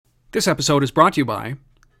This episode is brought to you by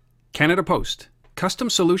Canada Post. Custom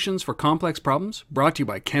solutions for complex problems brought to you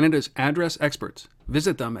by Canada's address experts.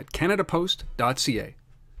 Visit them at canadapost.ca.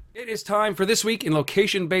 It is time for This Week in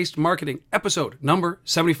Location-Based Marketing, episode number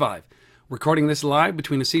 75. Recording this live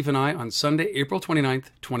between Asif and I on Sunday, April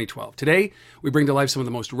 29th, 2012. Today, we bring to life some of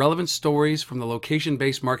the most relevant stories from the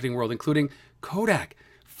location-based marketing world, including Kodak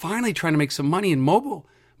finally trying to make some money in mobile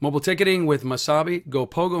ticketing with Masabi,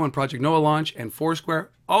 GoPogo and Project Noah launch, and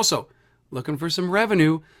Foursquare also looking for some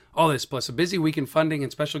revenue. All this plus a busy week in funding and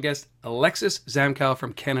special guest Alexis Zamkow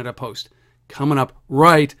from Canada Post coming up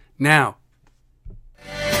right now.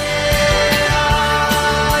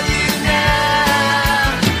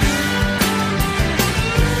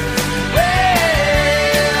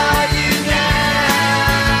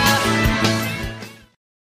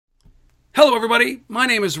 Hello, everybody. My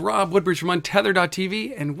name is Rob Woodbridge from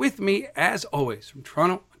Untether.tv, and with me, as always, from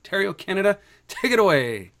Toronto, Ontario, Canada, take it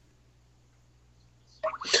away.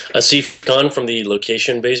 Asif Khan from the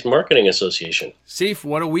Location-Based Marketing Association. Asif,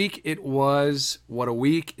 what a week it was. What a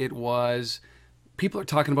week it was. People are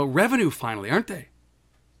talking about revenue finally, aren't they?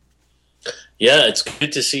 Yeah, it's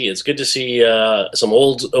good to see. It's good to see some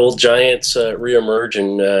old giants reemerge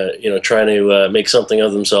and trying to make something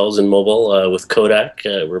of themselves in mobile with Kodak.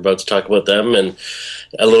 We're about to talk about them, and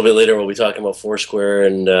a little bit later we'll be talking about Foursquare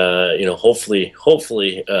and hopefully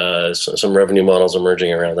some revenue models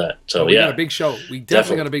emerging around that. So we got a big show. We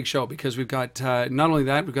definitely got a big show because we've got not only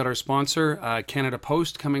that, we've got our sponsor Canada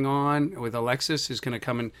Post coming on with Alexis, who's going to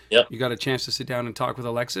come and you got a chance to sit down and talk with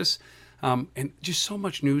Alexis, and just so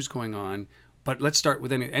much news going on. But let's start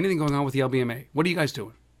with anything going on with the LBMA. What are you guys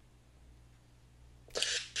doing?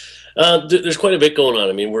 There's quite a bit going on.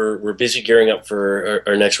 I mean, we're busy gearing up for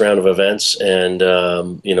our next round of events, and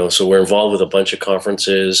so we're involved with a bunch of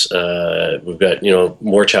conferences. We've got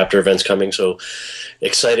more chapter events coming. So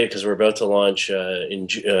excited because we're about to launch in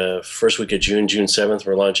first week of June 7th.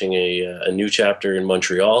 We're launching a new chapter in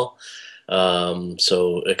Montreal.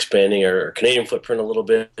 So expanding our Canadian footprint a little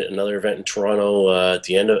bit, another event in Toronto at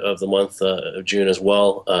the end of the month of June as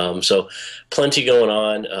well. So plenty going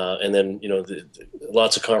on, and then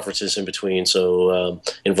lots of conferences in between. So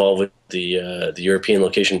involved with the European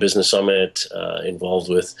Location Business Summit, involved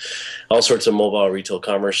with all sorts of mobile retail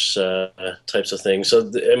commerce types of things. So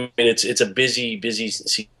I mean, it's a busy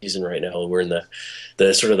season right now. We're in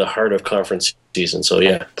the sort of the heart of conference season. So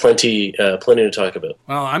yeah, plenty to talk about.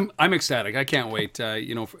 Well, I'm ecstatic. I can't wait.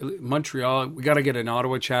 Montreal, we got to get an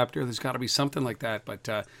Ottawa chapter. There's got to be something like that.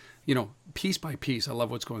 But piece by piece, I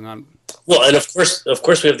love what's going on. Well, and of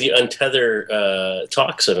course, we have the Untether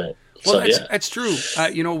Talks event. Well, that's true.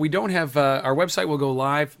 We don't have our website will go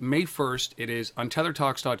live May 1st. It is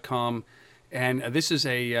untethertalks.com, and this is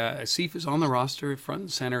Asif is on the roster, front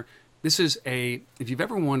and center. This is if you've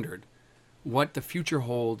ever wondered what the future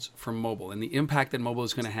holds for mobile and the impact that mobile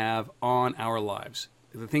is going to have on our lives.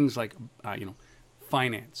 The things like,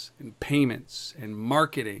 finance and payments and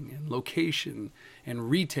marketing and location and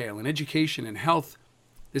retail and education and health.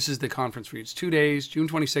 This is the conference for you. It's 2 days, June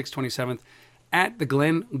 26th, 27th, at the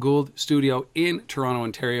Glenn Gould Studio in Toronto,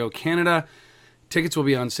 Ontario, Canada. Tickets will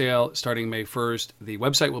be on sale starting May 1st. The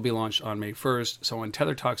website will be launched on May 1st. So on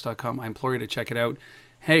tethertalks.com, I implore you to check it out.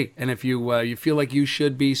 Hey, and if you feel like you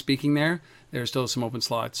should be speaking there, there's still some open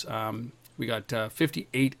slots. We got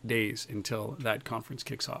 58 days until that conference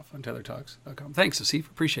kicks off on tethertalks.com. Thanks, Asif.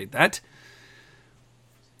 Appreciate that.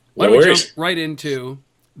 Why don't we jump right into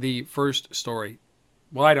the first story?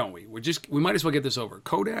 Why don't we? We might as well get this over.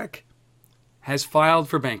 Kodak has filed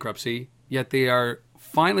for bankruptcy, yet they are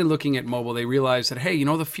finally looking at mobile. They realize that, hey,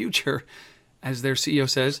 the future, as their CEO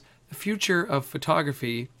says, the future of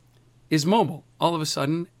photography is mobile. All of a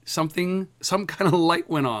sudden, some kind of light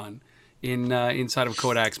went on inside of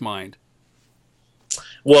Kodak's mind.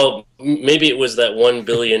 Well, maybe it was that $1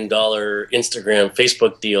 billion Instagram,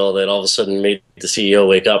 Facebook deal that all of a sudden made the CEO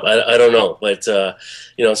wake up. I don't know, but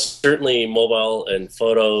certainly mobile and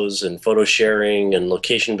photos and photo sharing and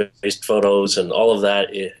location-based photos and all of that,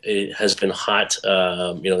 it has been hot.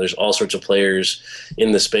 There's all sorts of players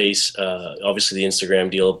in the space. Obviously, the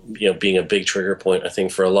Instagram deal, being a big trigger point, I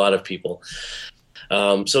think, for a lot of people.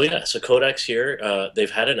 So Kodak's here. They've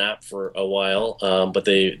had an app for a while, but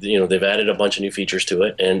they've added a bunch of new features to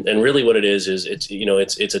it. And really what it is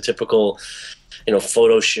it's a typical,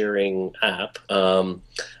 photo sharing app.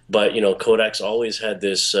 But Kodak's always had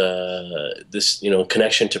this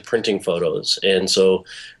connection to printing photos. And so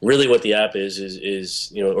really what the app is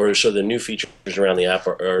the new features around the app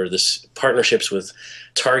are this partnerships with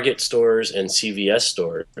Target stores and CVS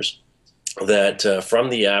stores. that from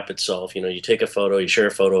the app itself, you take a photo, you share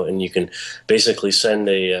a photo, and you can basically send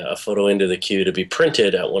a photo into the queue to be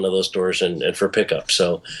printed at one of those stores and for pickup.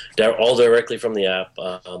 So they're all directly from the app,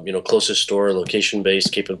 closest store,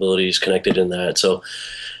 location-based capabilities connected in that. So,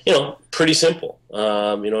 pretty simple.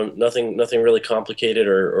 Nothing really complicated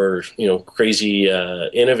or crazy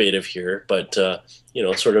innovative here, but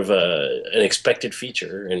sort of an expected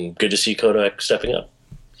feature, and good to see Kodak stepping up.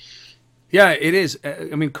 Yeah, it is.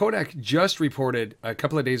 I mean, Kodak just reported a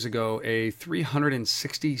couple of days ago a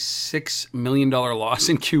 $366 million loss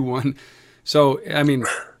in Q1. So, I mean,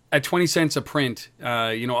 at 20 cents a print,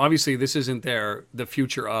 obviously this isn't the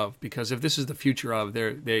future of, because if this is the future of,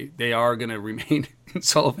 they are going to remain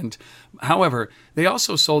insolvent. However, they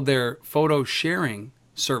also sold their photo sharing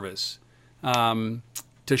service to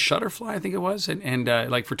Shutterfly, I think it was, and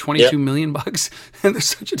like for 22 million bucks. And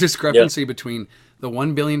there's such a discrepancy between the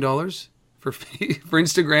 $1 billion for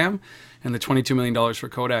Instagram and the $22 million for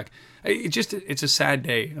Kodak. It's a sad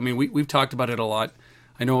day. I mean, we've talked about it a lot.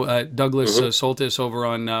 I know Douglas Soltis over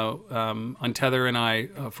on Tether and I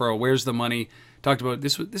for a Where's the Money talked about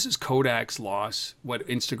this. This is Kodak's loss. What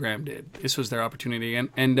Instagram did. This was their opportunity,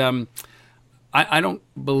 and I don't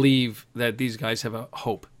believe that these guys have a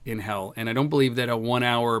hope in hell, and I don't believe that a 1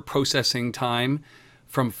 hour processing time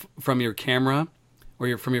from your camera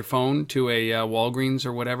or from your phone to a Walgreens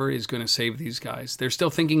or whatever is going to save these guys. They're still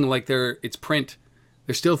thinking like it's print.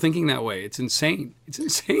 They're still thinking that way. It's insane. It's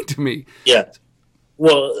insane to me. Yeah.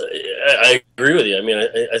 Well, I agree with you. I mean,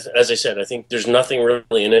 as I said, I think there's nothing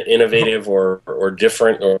really innovative or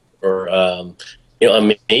different or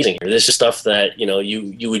amazing here. This is stuff that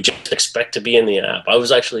you would just expect to be in the app. I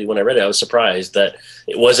was actually, when I read it, I was surprised that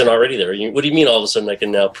it wasn't already there. What do you mean all of a sudden I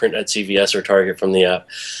can now print at CVS or Target from the app?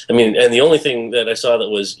 I mean, and the only thing that I saw that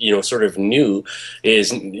was sort of new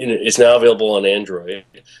is it's now available on Android,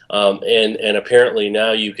 and apparently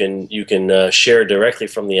now you can share directly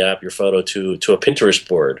from the app your photo to a Pinterest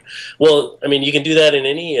board. Well, I mean, you can do that in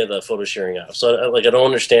any of the photo sharing apps. So I don't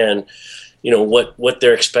understand what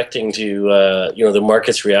they're expecting to the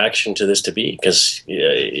market's reaction to this to be, because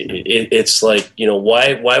it's like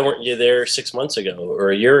why weren't you there 6 months ago or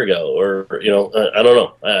a year ago, or I don't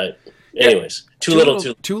know. Anyways, too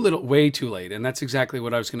little, way too late. And that's exactly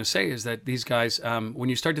what I was going to say, is that these guys, when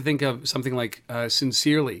you start to think of something like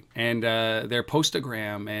Sincerely and their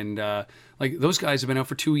Postagram, and like those guys have been out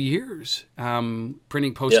for 2 years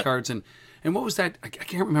printing postcards. And what was that? I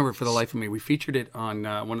can't remember for the life of me. We featured it on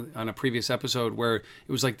on a previous episode where it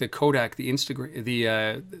was like the Kodak, the Instagram,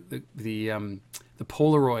 the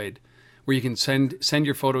Polaroid, where you can send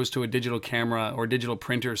your photos to a digital camera or digital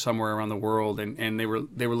printer somewhere around the world, and they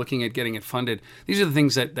were looking at getting it funded. These are the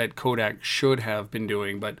things that Kodak should have been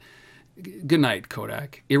doing. But good night,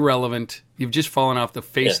 Kodak. Irrelevant. You've just fallen off the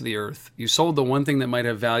face of the earth. You sold the one thing that might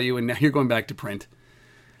have value, and now you're going back to print.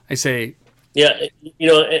 I say. Yeah,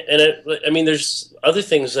 I mean, there's other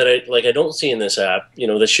things that I don't see in this app,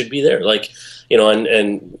 that should be there. Like,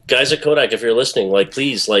 and guys at Kodak, if you're listening, like,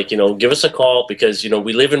 please, give us a call, because,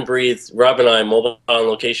 we live and breathe, Rob and I, mobile on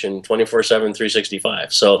location 24/7,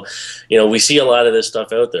 365. So, we see a lot of this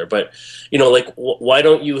stuff out there, but, why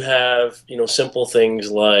don't you have, simple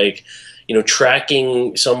things like,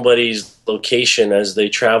 tracking somebody's location as they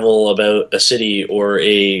travel about a city or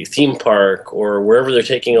a theme park or wherever they're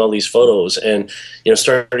taking all these photos, and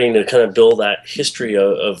starting to kind of build that history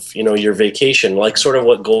of your vacation, like sort of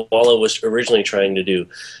what Gowalla was originally trying to do,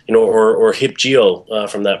 or HipGeo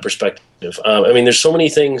from that perspective. I mean, there's so many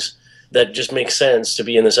things that just make sense to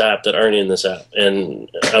be in this app that aren't in this app, and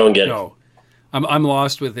I don't get it. I'm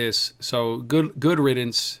lost with this. So good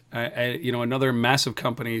riddance. Another massive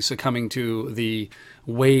company succumbing to the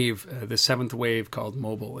wave, the seventh wave called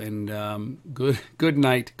mobile. And good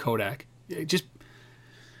night, Kodak. Just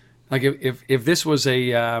like if this was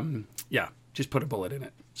just put a bullet in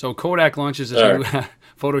it. So Kodak launches a new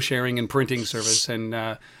photo sharing and printing service, and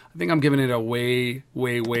I think I'm giving it a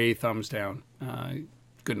way thumbs down.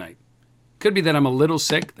 Good night. Could be that I'm a little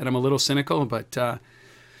sick, that I'm a little cynical, but.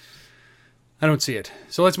 I don't see it.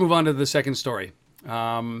 So let's move on to the second story.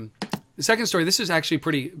 The second story, this is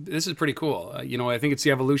pretty cool. I think it's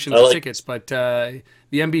the evolution of tickets, but the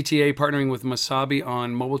MBTA partnering with Masabi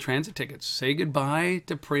on mobile transit tickets. Say goodbye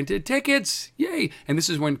to printed tickets. Yay. And this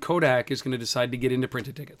is when Kodak is going to decide to get into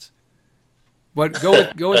printed tickets. But go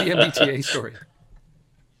with the MBTA story.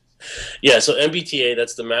 Yeah, so MBTA,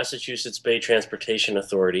 that's the Massachusetts Bay Transportation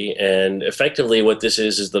Authority. And effectively what this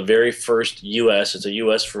is the very first it's a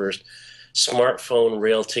U.S. first smartphone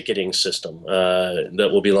rail ticketing system that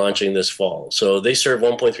will be launching this fall. So they serve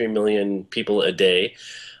 1.3 million people a day.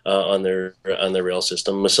 on their rail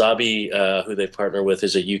system. Masabi, who they partner with,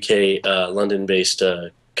 is a UK London-based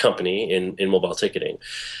company in mobile ticketing,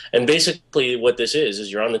 and basically what this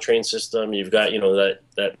is you're on the train system. You've got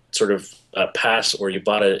that sort of pass, or you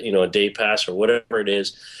bought a day pass or whatever it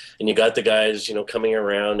is, and you got the guys coming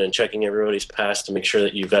around and checking everybody's pass to make sure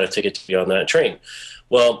that you've got a ticket to be on that train.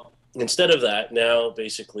 Well, instead of that, now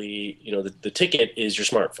basically, the ticket is your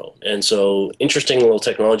smartphone. And so, interesting little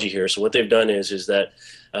technology here. So what they've done is that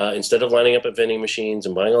instead of lining up at vending machines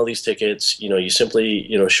and buying all these tickets, you simply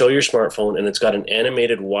show your smartphone, and it's got an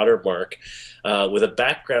animated watermark with a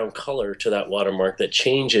background color to that watermark that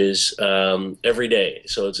changes every day.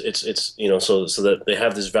 So it's so that they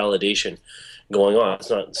have this validation going on. It's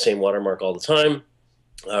not the same watermark all the time.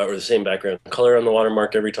 Or the same background color on the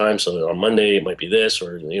watermark every time. So on Monday it might be this,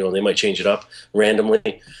 or they might change it up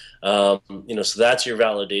randomly. So that's your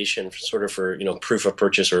validation for proof of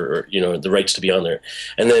purchase, or the rights to be on there.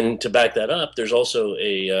 And then to back that up, there's also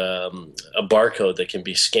a barcode that can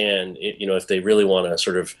be scanned. If they really want to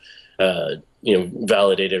sort of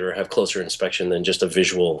validate it or have closer inspection than just a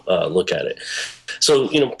visual look at it. So,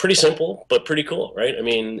 pretty simple, but pretty cool, right? I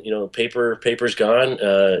mean, paper's gone.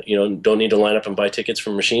 Don't need to line up and buy tickets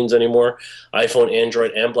from machines anymore. iPhone,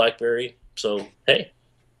 Android, and BlackBerry. So, hey,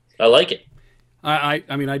 I like it. I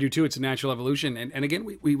mean, I do too. It's a natural evolution. And again,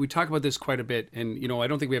 we talk about this quite a bit. And, I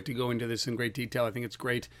don't think we have to go into this in great detail. I think it's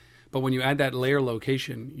great. But when you add that layer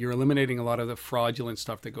location, you're eliminating a lot of the fraudulent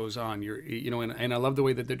stuff that goes on. And I love the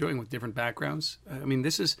way that they're doing with different backgrounds. I mean,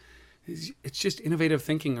 it's just innovative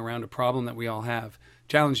thinking around a problem that we all have.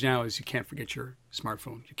 Challenge now is you can't forget your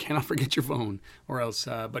smartphone. You cannot forget your phone, or else.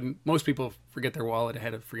 But most people forget their wallet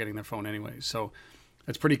ahead of forgetting their phone anyway. So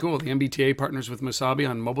that's pretty cool. The MBTA partners with Masabi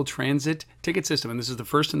on mobile transit ticket system, and this is the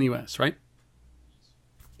first in the U.S., right?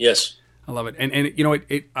 Yes. I love it. And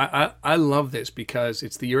I love this because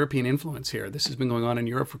it's the European influence here. This has been going on in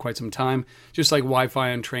Europe for quite some time. Just like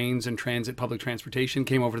Wi-Fi on trains and transit public transportation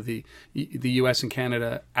came over to the U.S. and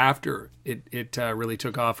Canada after it really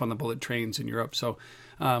took off on the bullet trains in Europe. So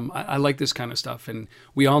I like this kind of stuff. And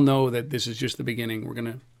we all know that this is just the beginning. We're going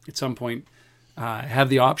to, at some point, have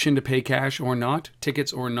the option to pay cash or not,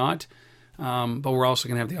 tickets or not. But we're also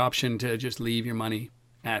going to have the option to just leave your money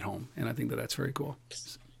at home. And I think that that's very cool.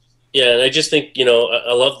 Yeah, and I just think,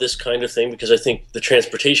 I love this kind of thing because I think the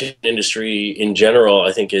transportation industry in general,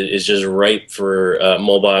 I think, is just ripe for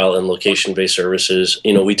mobile and location-based services.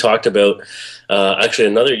 We talked about actually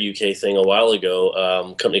another UK thing a while ago,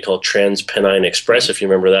 a company called TransPennine Express, if you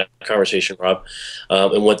remember that conversation, Rob,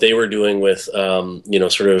 and what they were doing with,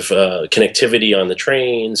 connectivity on the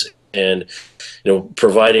trains and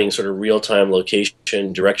providing sort of real-time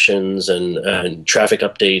location directions and traffic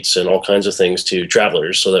updates and all kinds of things to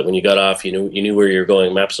travelers, so that when you got off, you knew where you're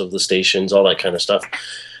going, maps of the stations, all that kind of stuff.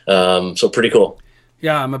 So pretty cool.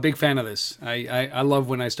 Yeah, I'm a big fan of this. I love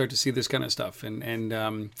when I start to see this kind of stuff,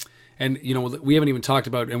 and we haven't even talked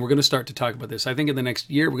about, and we're going to start to talk about this. I think in the next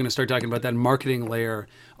year we're going to start talking about that marketing layer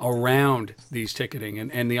around these ticketing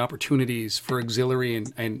and the opportunities for auxiliary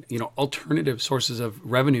and alternative sources of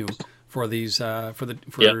revenue for these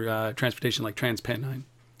transportation like TransPennine.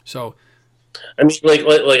 So, I mean,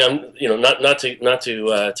 like I'm not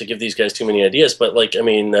to give these guys too many ideas, but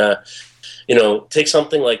take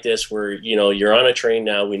something like this where you're on a train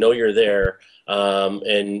now. We know you're there.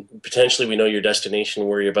 And potentially we know your destination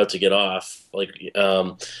where you're about to get off.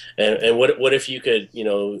 And what if you could,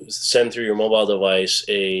 send through your mobile device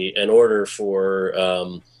an order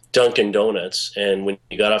for Dunkin' Donuts, and when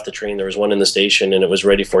you got off the train, there was one in the station, and it was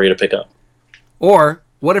ready for you to pick up. Or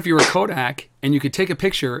what if you were Kodak and you could take a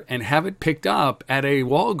picture and have it picked up at a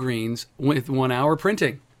Walgreens with 1 hour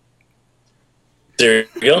printing? There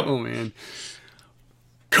you go. Oh man,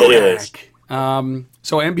 Kodak.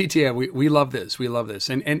 So MBTA, we love this. We love this.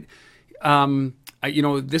 And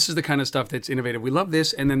this is the kind of stuff that's innovative. We love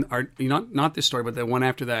this. And then not this story, but the one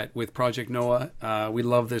after that with Project Noah. We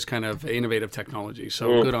love this kind of innovative technology.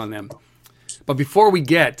 So good on them. But before we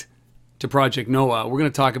get to Project Noah, we're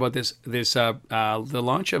going to talk about the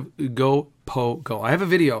launch of GoPoGo. I have a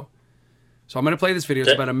video. So I'm going to play this video.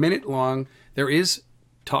 It's about a minute long. There is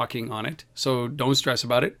talking on it, so don't stress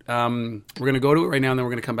about it. We're going to go to it right now, and then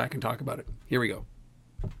we're going to come back and talk about it. Here we go.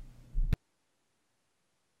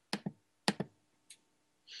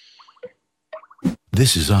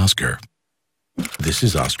 This is Oscar. This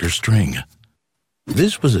is Oscar's string.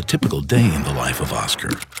 This was a typical day in the life of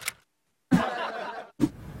Oscar.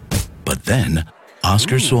 But then,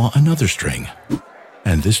 Oscar saw another string.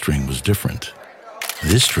 And this string was different.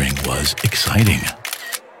 This string was exciting.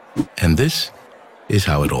 And this is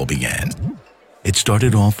how it all began. It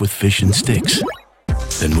started off with fish and sticks.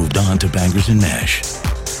 then moved on to Bangers and Mash.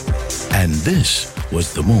 And this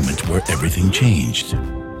was the moment where everything changed.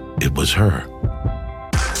 It was her.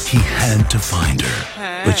 He had to find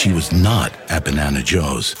her, but she was not at Banana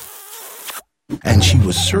Joe's. And she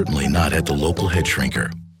was certainly not at the local head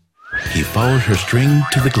shrinker. He followed her string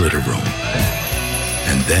to the glitter room.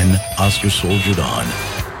 And then Oscar soldiered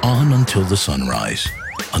on until the sunrise,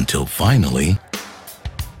 until finally,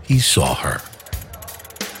 he saw her.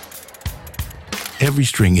 Every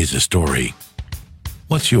string is a story.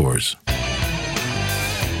 What's yours?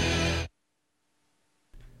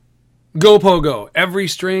 Go Pogo. Every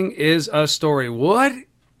string is a story. What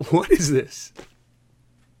is this?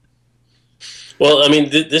 Well, I mean,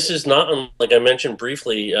 this is not, like I mentioned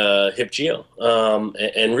briefly, HipGeo.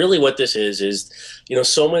 And really what this is, you know,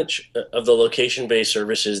 so much of the location-based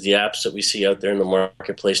services, the apps that we see out there in the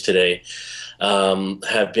marketplace today,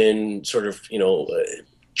 have been sort of, you know,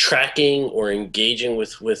 tracking or engaging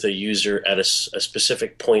with a user at a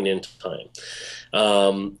specific point in time.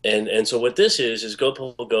 And so what this is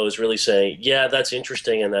GoPogo is really saying, yeah, that's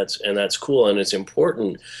interesting and that's cool and it's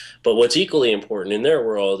important. But what's equally important in their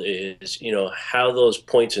world is, you know, how those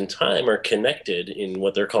points in time are connected in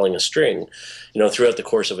what they're calling a string, you know, throughout the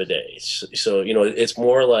course of a day. So, you know, it's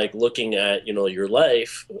more like looking at, you know, your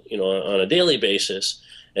life, you know, on a daily basis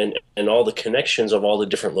and all the connections of all the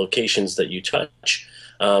different locations that you touch.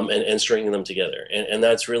 And stringing them together. And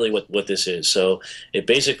that's really what this is. So it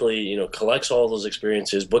basically, you know, collects all those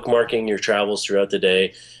experiences, bookmarking your travels throughout the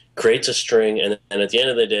day, creates a string, and at the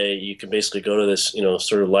end of the day, you can basically go to this, you know,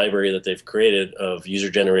 sort of library that they've created of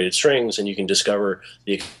user-generated strings, and you can discover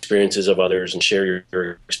the experiences of others and share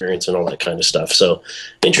your experience and all that kind of stuff. So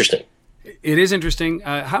interesting. It is interesting.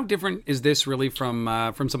 How different is this really from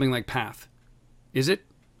something like Path? Is it?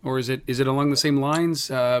 Or is it along the same lines?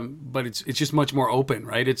 But it's just much more open,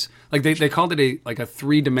 right? It's like they called it a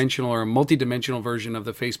three-dimensional or a multi-dimensional version of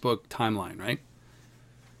the Facebook timeline, right?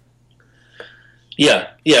 Yeah.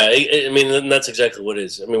 I mean, that's exactly what it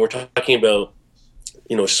is. I mean, we're talking about,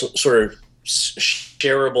 you know, sort of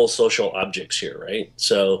shareable social objects here, right?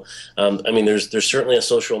 So, I mean, there's certainly a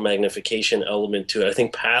social magnification element to it. I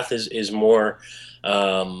think Path is more.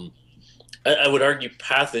 I would argue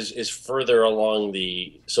Path is further along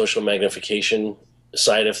the social magnification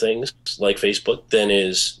side of things, like Facebook, than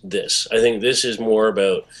is this. I think this is more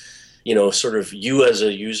about, you know, sort of you as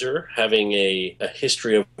a user having a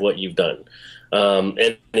history of what you've done. And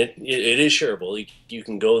it is shareable. You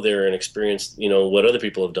can go there and experience, you know, what other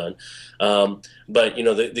people have done. But, you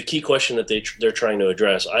know, the key question that they're trying to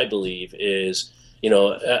address, I believe, is, you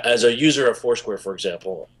know, as a user of Foursquare, for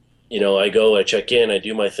example, you know, I go, I check in, I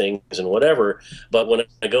do my things and whatever. But when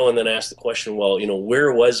I go and then ask the question, well, you know,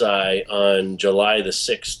 where was I on July the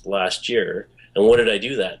 6th last year? And what did I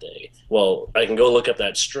do that day? Well, I can go look up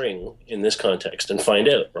that string in this context and find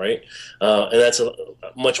out, right? And that's a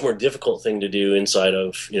much more difficult thing to do inside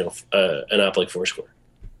of, you know, an app like Foursquare.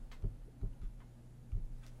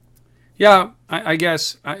 Yeah, I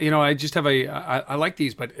guess, you know, I just have I like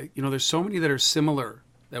these, but, you know, there's so many that are similar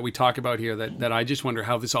that we talk about here that I just wonder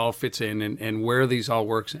how this all fits in and where these all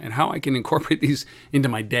works and how I can incorporate these into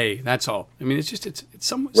my day. That's all. I mean,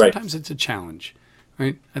 sometimes it's a challenge,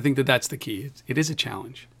 right? I think that's the key. It is a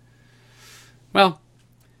challenge. Well,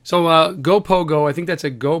 so GoPogo, I think that's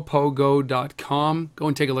at gopogo.com. Go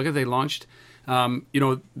and take a look at it. They launched. You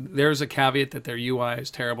know, there's a caveat that their UI is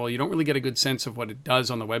terrible. You don't really get a good sense of what it does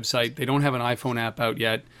on the website. They don't have an iPhone app out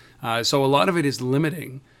yet. So a lot of it is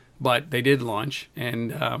limiting. But they did launch,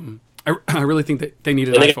 and I really think that they need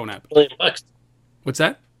an iPhone app. $1 million. What's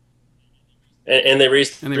that? And they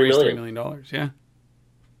raised $3 million. Yeah.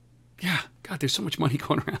 Yeah. God, there's so much money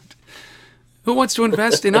going around. Who wants to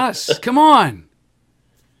invest in us? Come on.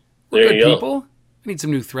 We're good people. I need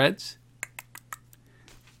some new threads.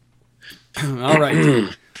 All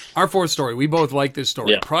right. Our fourth story. We both like this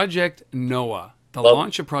story. Yeah. Project Noah. The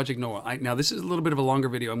launch of Project Noah. Now, this is a little bit of a longer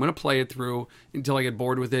video. I'm going to play it through until I get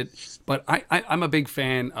bored with it. But I'm a big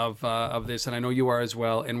fan of this, and I know you are as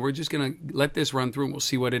well. And we're just going to let this run through, and we'll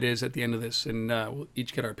see what it is at the end of this, and we'll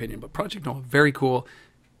each get our opinion. But Project Noah, very cool.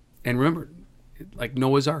 And remember, like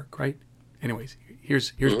Noah's Ark, right? Anyways,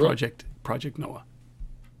 here's Project Noah.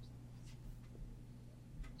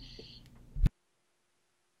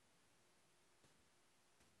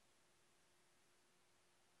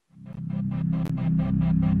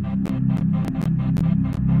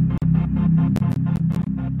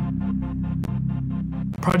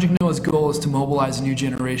 Project Noah's goal is to mobilize a new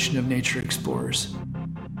generation of nature explorers.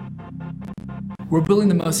 We're building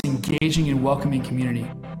the most engaging and welcoming community,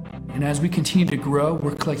 and as we continue to grow,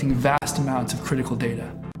 we're collecting vast amounts of critical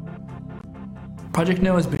data. Project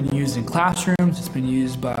Noah has been used in classrooms, it's been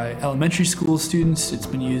used by elementary school students, it's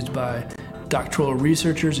been used by doctoral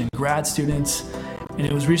researchers and grad students, and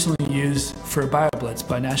it was recently used for BioBlitz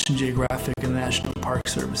by National Geographic and the National Park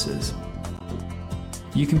Services.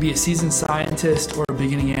 You can be a seasoned scientist or a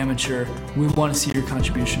beginning amateur. We want to see your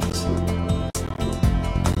contributions.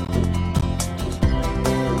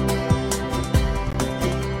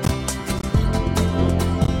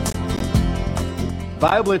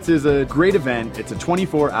 BioBlitz is a great event. It's a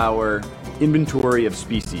 24-hour inventory of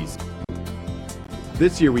species.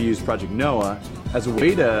 This year we used Project Noah as a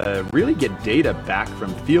way to really get data back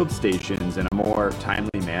from field stations in a more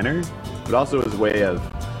timely manner, but also as a way of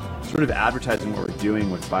sort of advertising what we're doing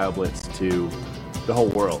with BioBlitz to the whole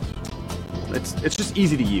world. It's just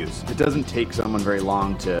easy to use. It doesn't take someone very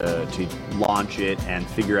long to launch it and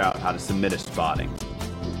figure out how to submit a spotting.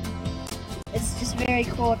 It's just very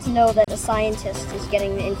cool to know that a scientist is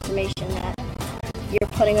getting the information that you're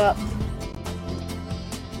putting up.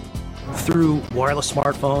 Through wireless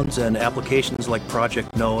smartphones and applications like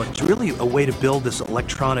Project Noah, it's really a way to build this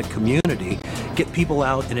electronic community, get people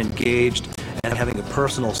out and engaged, and having a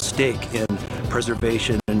personal stake in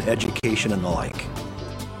preservation and education and the like.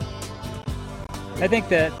 I think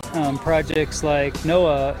that projects like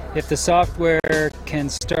NOAA, if the software can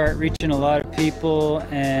start reaching a lot of people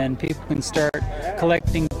and people can start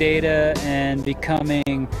collecting data and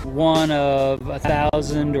becoming one of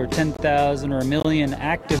 1,000 or 10,000 or 1,000,000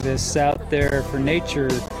 activists out there for nature,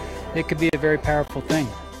 it could be a very powerful thing.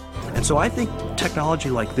 And so I think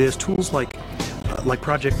technology like this, tools like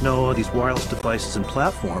Project NOAA, these wireless devices and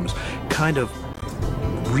platforms, kind of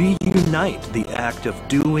reunite the act of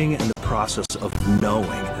doing and the process of knowing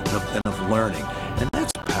and of learning. And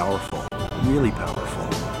that's powerful, really powerful.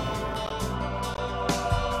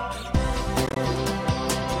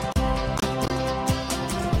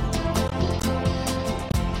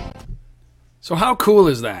 So how cool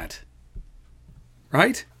is that?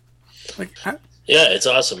 Right? Like, yeah, it's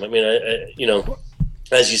awesome. I mean, I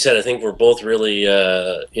as you said, I think we're both really,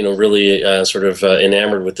 sort of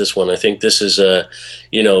enamored with this one. I think this is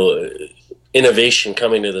innovation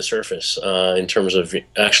coming to the surface in terms of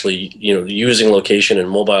actually, using location and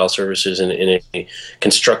mobile services in a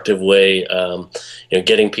constructive way.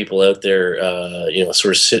 Getting people out there,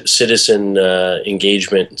 sort of citizen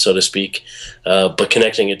engagement, so to speak, but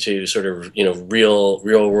connecting it to sort of real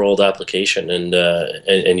world application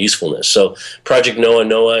and usefulness. So Project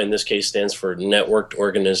NOAA in this case stands for Networked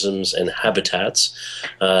Organisms and Habitats.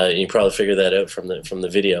 You probably figured that out from the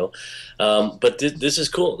video. But this is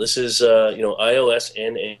cool. This is iOS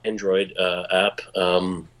and Android app.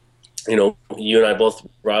 You and I both,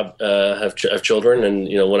 Rob, have children,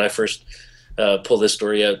 and when I first pulled this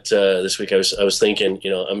story out this week, I was thinking,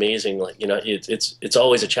 amazing. Like it's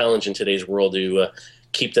always a challenge in today's world to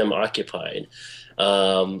keep them occupied,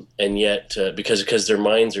 and yet because their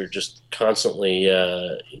minds are just constantly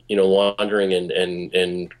wandering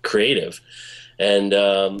and creative, and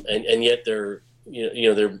yet they're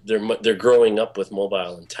they're growing up with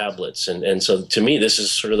mobile and tablets, and so to me this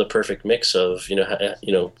is sort of the perfect mix of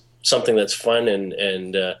something that's fun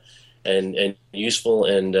and useful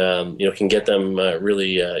and can get them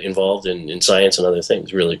really involved in science and other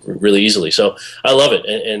things really easily. So I love it,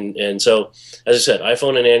 and so as I said,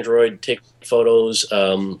 iPhone and Android take photos,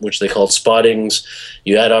 which they call spottings.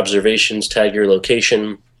 You add observations, tag your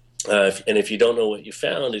location. And if you don't know what you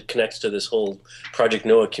found, it connects to this whole Project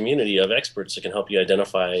NOAA community of experts that can help you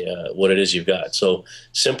identify what it is you've got. So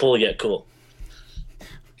simple yet cool.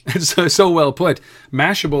 So well put.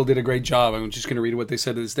 Mashable did a great job. I'm just going to read what they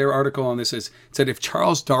said. It's their article on this. It said, if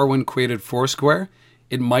Charles Darwin created Foursquare,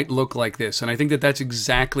 it might look like this. And I think that that's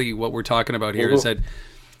exactly what we're talking about here, is that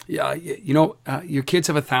your kids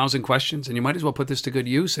have 1,000 questions, and you might as well put this to good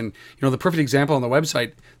use. And the perfect example on the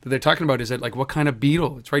website that they're talking about is that, like, what kind of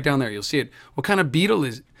beetle? It's right down there. You'll see it. What kind of beetle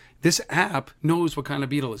is this? App knows what kind of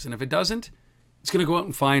beetle is, and if it doesn't, it's going to go out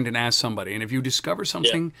and find and ask somebody. And if you discover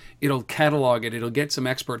something, it'll catalog it. It'll get some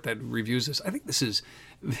expert that reviews this. I think this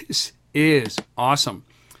is awesome.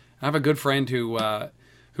 I have a good friend who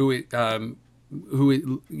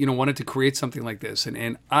wanted to create something like this,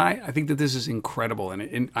 and I think that this is incredible,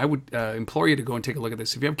 and I would implore you to go and take a look at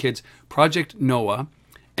this if you have kids. Project NOAA,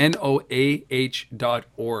 NOAH.org,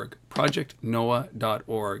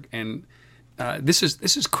 projectnoah.org, and this is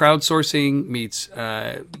crowdsourcing meets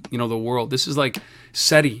the world. This is like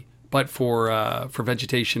SETI, but for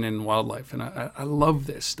vegetation and wildlife, and I love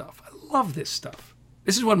this stuff.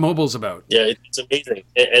 This is what mobile's about. Yeah, it's amazing,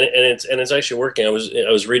 and it's actually working. I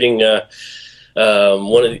was reading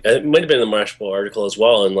it might have been in the Mashable article as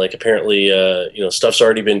well, and like apparently, stuff's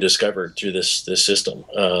already been discovered through this system.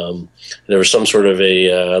 There was some sort of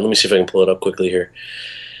a. Let me see if I can pull it up quickly here.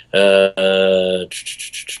 But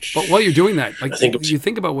while you're doing that, like I think you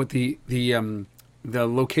think about what the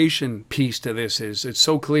location piece to this is. It's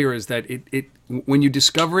so clear is that it when you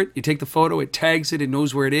discover it, you take the photo, it tags it, it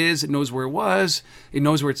knows where it is, it knows where it was, it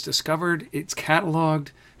knows where it's discovered, it's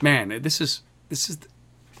cataloged. Man, this is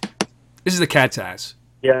the cat's ass.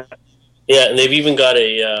 Yeah, and they've even got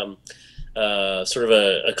a sort of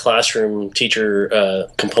a classroom teacher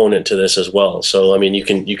component to this as well. So I mean, you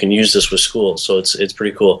can use this with schools. So it's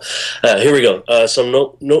pretty cool. Here we go. Some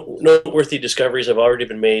noteworthy discoveries have already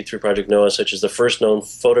been made through Project Noah, such as the first known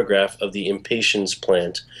photograph of the impatiens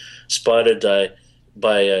plant, spotted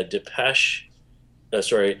by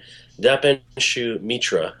Dapenshu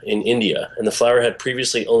Mitra in India, and the flower had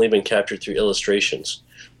previously only been captured through illustrations.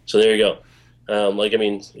 So there you go.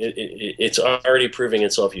 It's already proving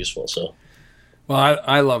itself useful. So, well,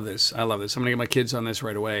 I love this. I'm gonna get my kids on this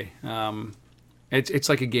right away. It's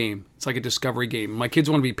like a game. It's like a discovery game. My kids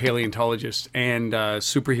want to be paleontologists and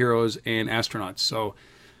superheroes and astronauts. So,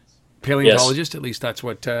 paleontologist, at least that's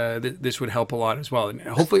what this would help a lot as well. And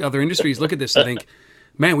hopefully, other industries look at this and think,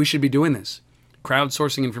 man, we should be doing this,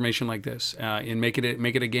 crowdsourcing information like this, and make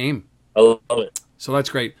it a game. I love it. So that's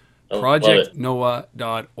great.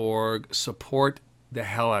 ProjectNoah.org. Support the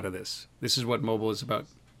hell out of this. This is what mobile is about.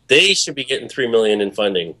 They should be getting $3 million in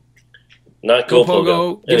funding. Not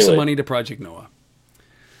GoPogo. Give some money to Project Noah.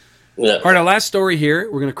 Yeah. All right, our last story here.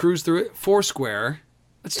 We're going to cruise through it. Foursquare.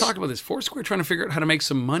 Let's talk about this. Foursquare trying to figure out how to make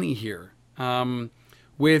some money here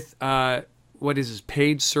with what is this,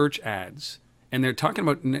 paid search ads. And they're talking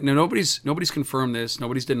about, nobody's confirmed this,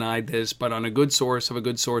 nobody's denied this, but on a good source of a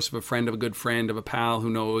good source of a friend of a good friend of a pal who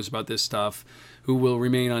knows about this stuff, who will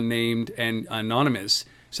remain unnamed and anonymous,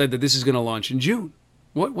 said that this is going to launch in June.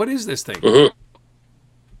 What is this thing? Mm-hmm.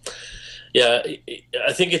 Yeah,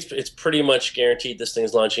 I think it's pretty much guaranteed this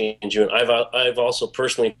thing's launching in June. I've also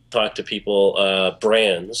personally talked to people,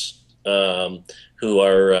 brands, who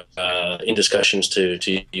are in discussions to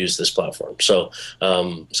use this platform. So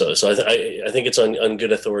I think it's on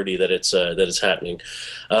good authority that it's happening.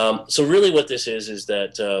 So really, what this is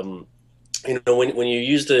that when you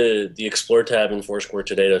use the Explore tab in Foursquare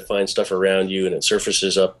today to find stuff around you, and it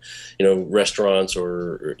surfaces up restaurants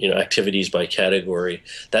or activities by category,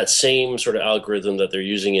 that same sort of algorithm that they're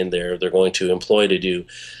using in there, they're going to employ to do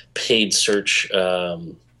paid search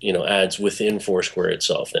ads within Foursquare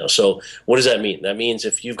itself now. So what does that mean? That means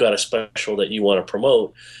if you've got a special that you want to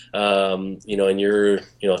promote, and you're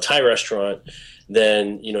a Thai restaurant,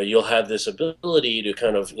 then you'll have this ability to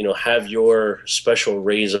kind of have your special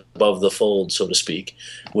raise above the fold, so to speak,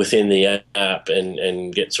 within the app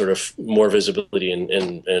and get sort of more visibility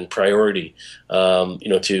and priority,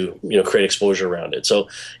 to create exposure around it. So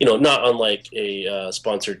not unlike a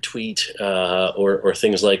sponsored tweet or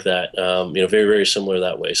things like that. Very, very similar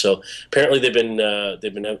that way. So apparently they've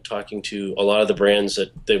been out talking to a lot of the brands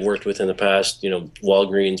that they've worked with in the past.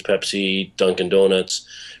 Walgreens, Pepsi, Dunkin' Donuts,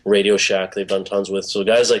 Radio Shack, they've done tons with. So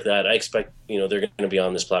guys like that, I expect they're going to be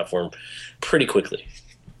on this platform pretty quickly.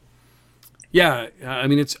 Yeah, I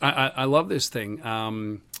mean I love this thing,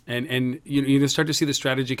 and you start to see the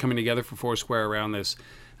strategy coming together for Foursquare around this.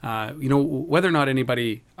 Whether or not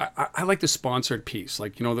anybody, I like the sponsored piece.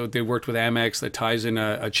 Like they worked with Amex that ties in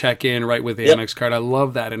a check-in right with the Amex card. I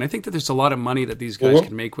love that, and I think that there's a lot of money that these guys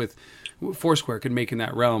can make with Foursquare can make in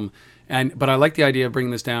that realm. But I like the idea of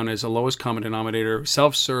bringing this down as a lowest common denominator,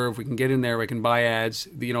 self-serve. We can get in there. We can buy ads.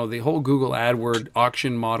 The whole Google AdWord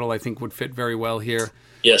auction model I think would fit very well here.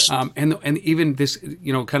 Yes. And even this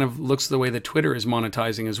kind of looks the way that Twitter is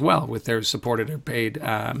monetizing as well with their supported or paid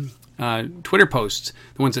Twitter posts,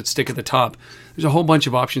 the ones that stick at the top. There's a whole bunch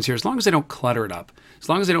of options here. As long as they don't clutter it up, as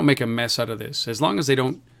long as they don't make a mess out of this, as long as they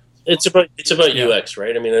don't. It's about UX,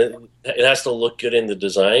 right? I mean, it has to look good in the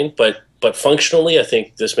design, but functionally, I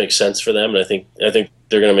think this makes sense for them, and I think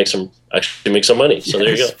they're going to make some money. So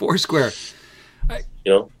there you go. Foursquare.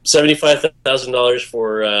 $75,000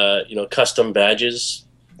 for custom badges.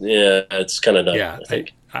 Yeah, it's kind of done. Yeah, I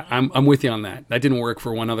think I'm with you on that. That didn't work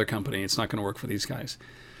for one other company. It's not going to work for these guys.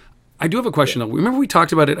 I do have a question though. Remember we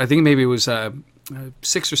talked about it? I think maybe it was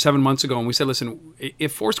 6 or 7 months ago, and we said, listen,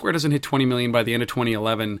 if Foursquare doesn't hit 20 million by the end of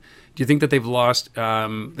 2011, do you think that they've lost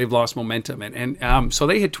momentum? And so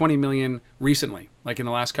they hit 20 million recently, like in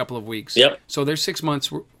the last couple of weeks. Yep. So they're 6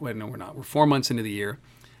 months. We're not. We're 4 months into the year.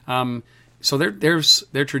 So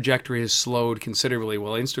their trajectory has slowed considerably.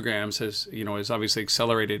 Well, Instagram's has obviously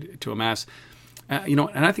accelerated to a mass.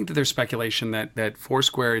 And I think that there's speculation that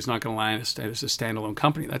Foursquare is not going to last as a standalone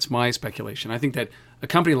company. That's my speculation. I think that a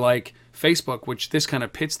company like Facebook, which this kind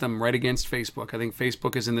of pits them right against Facebook, I think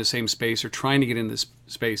Facebook is in the same space or trying to get in this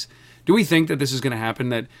space. Do we think that this is going to happen,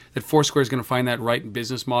 that Foursquare is going to find that right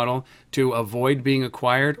business model to avoid being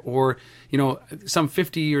acquired? Or, some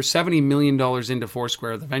 $50 or $70 million into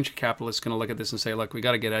Foursquare, the venture capitalist is going to look at this and say, look, we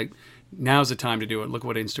got to get out. Now's the time to do it. Look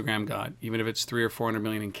what Instagram got, even if it's $300 or $400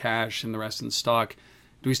 million in cash and the rest in stock.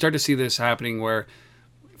 Do we start to see this happening where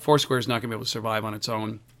Foursquare is not going to be able to survive on its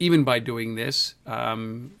own, even by doing this?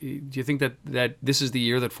 Do you think that this is the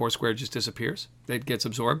year that Foursquare just disappears, that it gets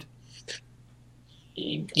absorbed?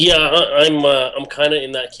 Yeah, I'm kind of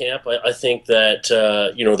in that camp. I think that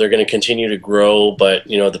they're going to continue to grow, but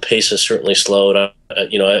the pace has certainly slowed.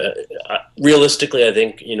 Realistically, I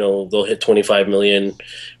think they'll hit 25 million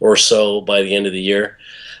or so by the end of the year,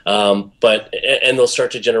 but they'll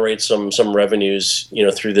start to generate some revenues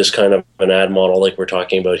through this kind of an ad model like we're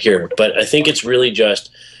talking about here. But I think it's really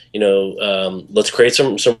just let's create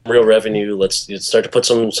some real revenue. Let's start to put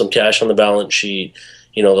some cash on the balance sheet.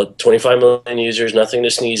 25 million users, nothing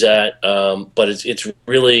to sneeze at, but it's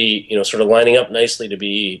really, sort of lining up nicely to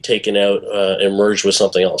be taken out and merged with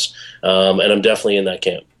something else. And I'm definitely in that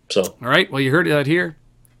camp. So, all right. Well, you heard that here.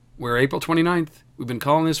 We're April 29th. We've been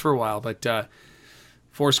calling this for a while, but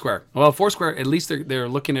Foursquare. Well, Foursquare, at least they're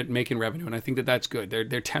looking at making revenue, and I think that that's good.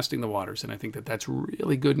 They're testing the waters, and I think that that's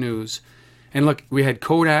really good news. And look, we had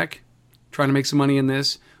Kodak trying to make some money in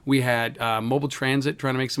this. We had Mobile Transit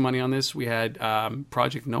trying to make some money on this. We had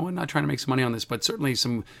Project Noah not trying to make some money on this, but certainly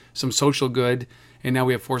some social good. And now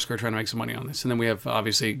we have Foursquare trying to make some money on this. And then we have,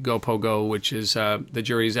 obviously, GoPogo, which is the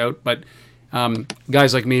jury's out. But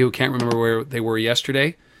guys like me who can't remember where they were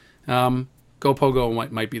yesterday,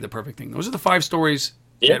 GoPogo might be the perfect thing. Those are the 5 stories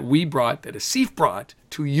that we brought, that Asif brought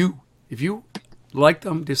to you. If you like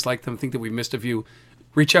them, dislike them, think that we missed a few,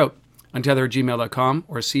 reach out. Untether@gmail.com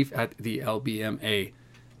or Asif at the LBMA.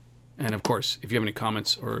 And of course, if you have any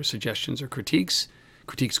comments or suggestions or critiques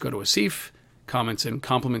go to Asif. Comments and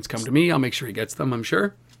compliments come to me. I'll make sure he gets them, I'm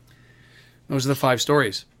sure. Those are the 5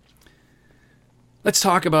 stories. Let's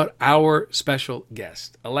talk about our special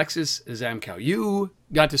guest, Alexis Zamkow. You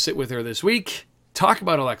got to sit with her this week. Talk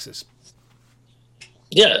about Alexis.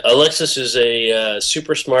 Yeah, Alexis is a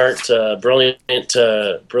super smart, brilliant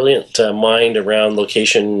mind around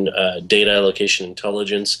location data, location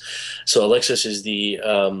intelligence. So Alexis is the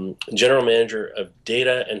general manager of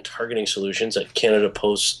data and targeting solutions at Canada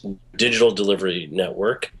Post Digital Delivery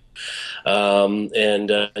Network. Had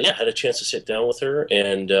a chance to sit down with her,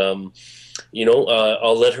 and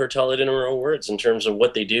I'll let her tell it in her own words in terms of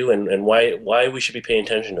what they do and why we should be paying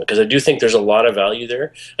attention to it. Because I do think there's a lot of value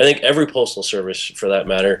there. I think every postal service, for that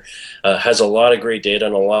matter, has a lot of great data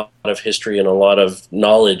and a lot of history and a lot of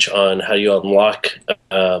knowledge on how you unlock,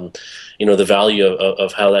 the value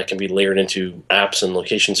of how that can be layered into apps and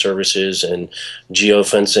location services and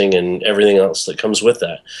geofencing and everything else that comes with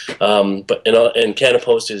that. And Canada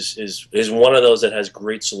Post is one of those that has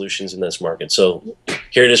great solutions in this market. So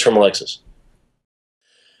here it is from Alexis.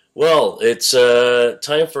 Well, it's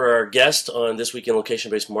time for our guest on This Week in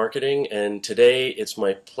Location-Based Marketing, and today it's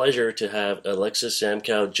my pleasure to have Alexis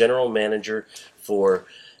Zamkow, General Manager for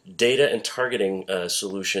Data and Targeting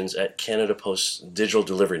Solutions at Canada Post Digital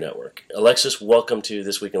Delivery Network. Alexis, welcome to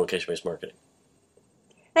This Week in Location-Based Marketing.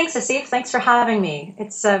 Thanks, Asif. Thanks for having me.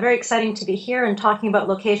 It's very exciting to be here and talking about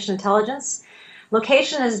location intelligence.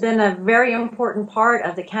 Location has been a very important part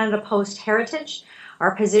of the Canada Post heritage.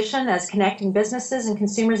 Our position as connecting businesses and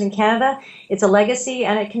consumers in Canada, it's a legacy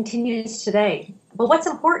and it continues today. But what's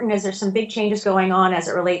important is there's some big changes going on as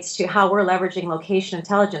it relates to how we're leveraging location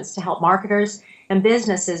intelligence to help marketers and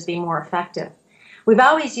businesses be more effective. We've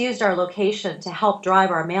always used our location to help drive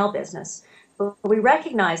our mail business, but we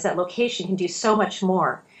recognize that location can do so much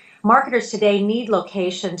more. Marketers today need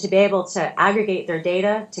location to be able to aggregate their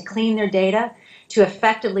data, to clean their data, to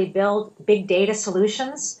effectively build big data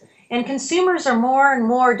solutions. And consumers are more and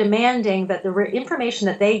more demanding that the information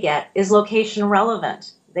that they get is location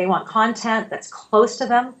relevant. They want content that's close to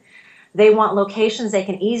them. They want locations they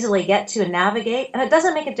can easily get to and navigate. And it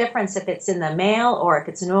doesn't make a difference if it's in the mail or if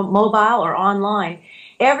it's mobile or online.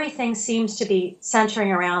 Everything seems to be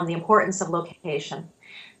centering around the importance of location.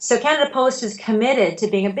 So Canada Post is committed to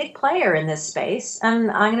being a big player in this space. And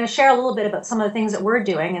I'm going to share a little bit about some of the things that we're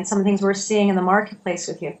doing and some of the things we're seeing in the marketplace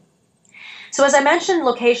with you. So as I mentioned,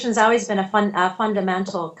 location's always been a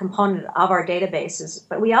fundamental component of our databases,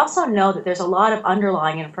 but we also know that there's a lot of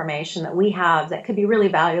underlying information that we have that could be really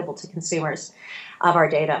valuable to consumers of our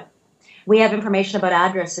data. We have information about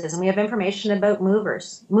addresses, and we have information about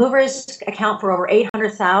movers. Movers account for over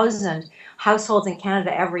 800,000 households in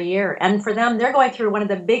Canada every year. And for them, they're going through one of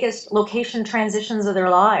the biggest location transitions of their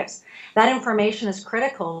lives. That information is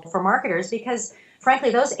critical for marketers because,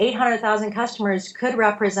 frankly, those 800,000 customers could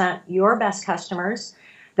represent your best customers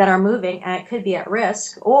that are moving and it could be at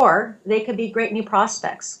risk, or they could be great new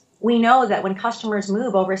prospects. We know that when customers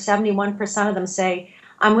move, over 71% of them say,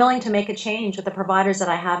 I'm willing to make a change with the providers that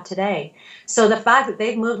I have today. So the fact that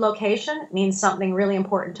they've moved location means something really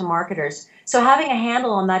important to marketers. So having a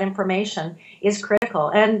handle on that information is critical,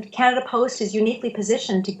 and Canada Post is uniquely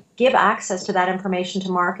positioned to give access to that information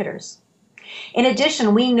to marketers. In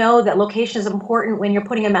addition, we know that location is important when you're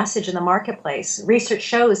putting a message in the marketplace. Research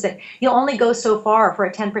shows that you'll only go so far for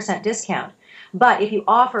a 10% discount. But if you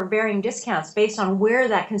offer varying discounts based on where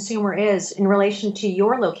that consumer is in relation to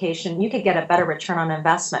your location, you could get a better return on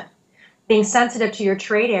investment. Being sensitive to your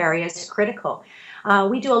trade area is critical.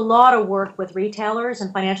 We do a lot of work with retailers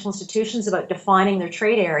and financial institutions about defining their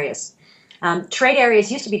trade areas. Trade areas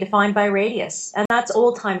used to be defined by radius, and that's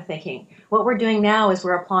old-time thinking. What we're doing now is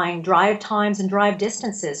we're applying drive times and drive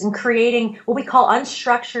distances and creating what we call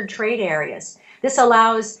unstructured trade areas. This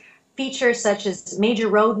allows features such as major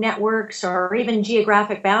road networks or even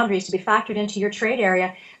geographic boundaries to be factored into your trade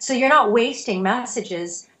area, so you're not wasting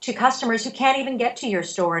messages to customers who can't even get to your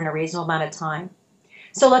store in a reasonable amount of time.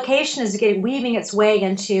 So location is weaving its way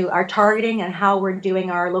into our targeting and how we're doing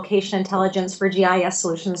our location intelligence for GIS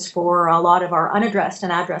solutions for a lot of our unaddressed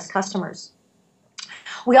and addressed customers.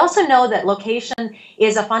 We also know that location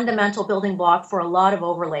is a fundamental building block for a lot of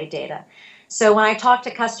overlay data. So when I talk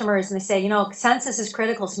to customers and they say, you know, census is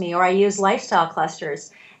critical to me, or I use lifestyle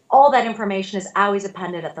clusters, all that information is always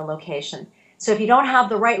appended at the location. So if you don't have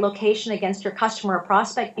the right location against your customer or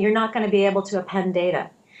prospect, you're not going to be able to append data.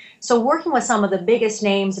 So working with some of the biggest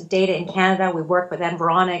names of data in Canada, we work with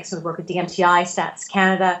Environics, we work with DMTI, Stats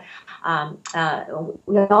Canada,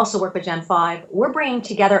 we also work with Gen5. We're bringing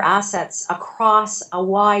together assets across a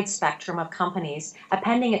wide spectrum of companies,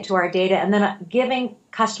 appending it to our data, and then giving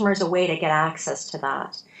customers a way to get access to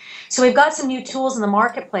that. So we've got some new tools in the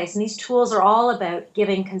marketplace, and these tools are all about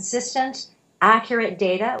giving consistent, accurate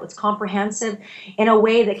data, it's comprehensive, in a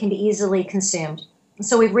way that can be easily consumed.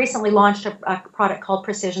 So we've recently launched a product called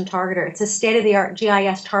Precision Targeter. It's a state-of-the-art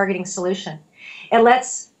GIS targeting solution. It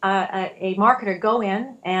lets a marketer go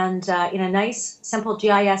in and in a nice, simple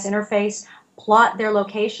GIS interface, plot their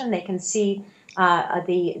location. They can see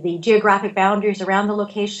the geographic boundaries around the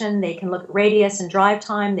location. They can look at radius and drive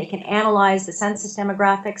time. They can analyze the census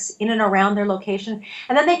demographics in and around their location.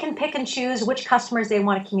 And then they can pick and choose which customers they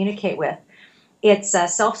want to communicate with. It's a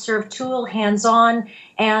self-serve tool, hands-on,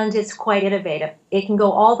 and it's quite innovative. It can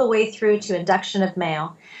go all the way through to induction of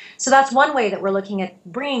mail. So that's one way that we're looking at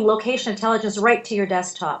bringing location intelligence right to your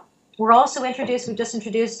desktop. We're also we just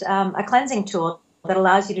introduced a cleansing tool that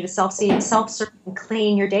allows you to self-serve and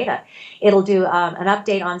clean your data. It'll do an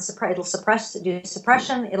update on do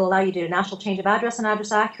suppression. It'll allow you to do national change of address and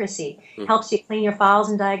address accuracy. Helps you clean your files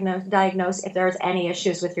and diagnose if there's any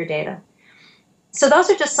issues with your data. So those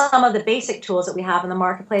are just some of the basic tools that we have in the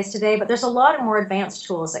marketplace today, but there's a lot of more advanced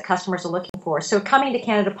tools that customers are looking for. So coming to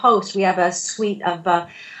Canada Post, we have a suite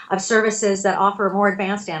of services that offer more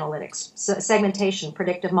advanced analytics, segmentation,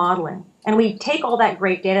 predictive modeling. And we take all that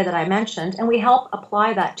great data that I mentioned, and we help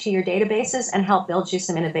apply that to your databases and help build you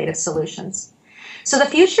some innovative solutions. So the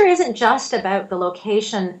future isn't just about the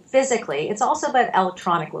location physically, it's also about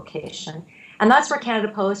electronic location. And that's where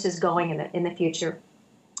Canada Post is going in the future.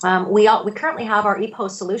 We currently have our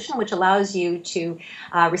ePost solution, which allows you to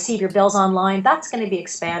receive your bills online. That's going to be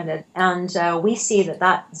expanded, and we see that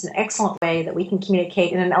that's an excellent way that we can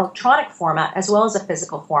communicate in an electronic format as well as a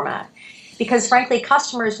physical format. Because frankly,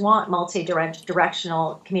 customers want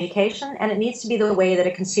multi-directional communication, and it needs to be the way that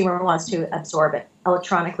a consumer wants to absorb it,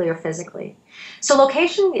 electronically or physically. So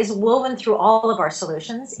location is woven through all of our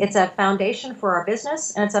solutions. It's a foundation for our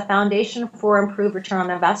business, and it's a foundation for improved return on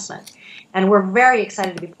investment. And we're very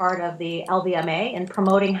excited to be part of the LBMA and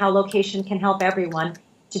promoting how location can help everyone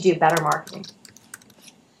to do better marketing.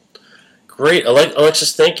 Great,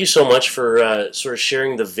 Alexis. Thank you so much for sort of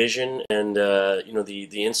sharing the vision and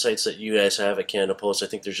the insights that you guys have at Canada Post. I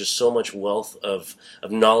think there's just so much wealth of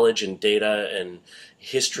knowledge and data, and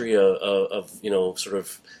history of sort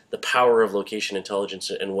of the power of location intelligence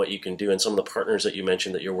and what you can do, and some of the partners that you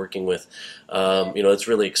mentioned that you're working with. It's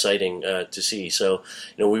really exciting to see. So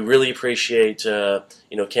we really appreciate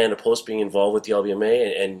Canada Post being involved with the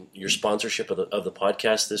LBMA and your sponsorship of the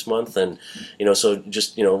podcast this month. And so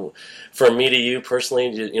just from me to you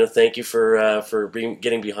personally, thank you for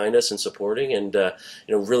getting behind us and supporting, and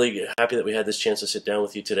really happy that we had this chance to sit down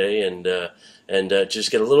with you today and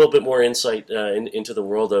just get a little bit more insight into the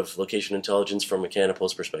world of location intelligence from a Canada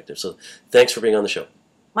Post perspective. So thanks for being on the show.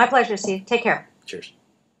 My pleasure, Steve. Take care. Cheers.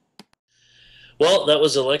 Well, that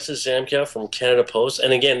was Alexis Zamkow from Canada Post.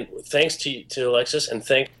 And again, thanks to Alexis, and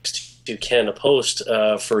thanks to Canada Post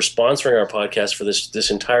for sponsoring our podcast for this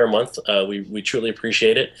entire month. We truly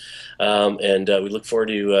appreciate it. And we look forward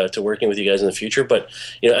to working with you guys in the future. But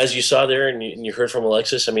as you saw there, and you heard from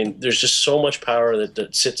Alexis, I mean, there's just so much power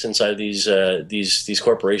that sits inside these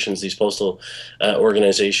corporations, these postal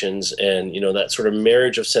organizations, and that sort of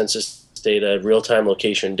marriage of census data, real-time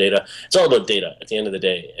location data. It's all about data at the end of the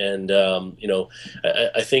day. And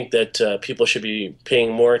I think that people should be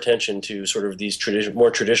paying more attention to sort of these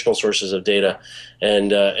more traditional sources of data,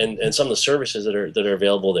 and some of the services that are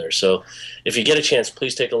available there. So if you get a chance,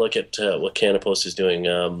 please take a look at what Canada Post is doing,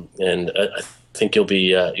 and I think you'll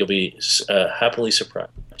be happily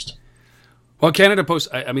surprised. Well, Canada Post,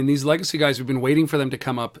 I mean, these legacy guys, we've been waiting for them to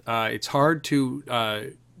come up. It's hard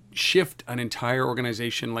to shift an entire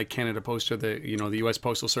organization like Canada Post or the U.S.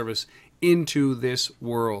 Postal Service into this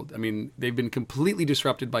world. I mean, they've been completely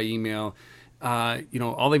disrupted by email.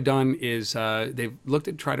 All they've done is they've looked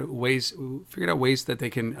at figured out ways that they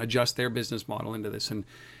can adjust their business model into this, and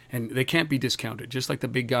they can't be discounted, just like the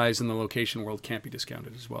big guys in the location world can't be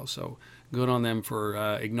discounted as well. So good on them for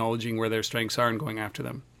acknowledging where their strengths are and going after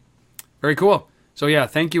them. Very cool. So yeah,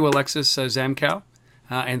 thank you, Alexis Zamkow.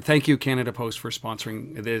 And thank you, Canada Post, for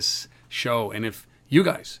sponsoring this show. And if you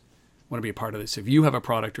guys want to be a part of this, if you have a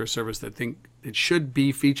product or a service that think it should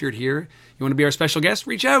be featured here, you want to be our special guest,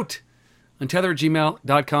 reach out.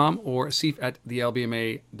 Untether@gmail.com or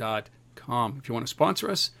asif@thelbma.com. If you want to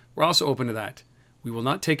sponsor us, we're also open to that. We will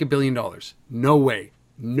not take $1 billion. No way.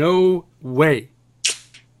 No way.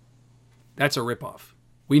 That's a ripoff.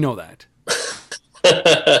 We know that.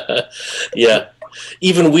 Yeah.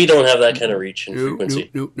 Even we don't have that kind of reach and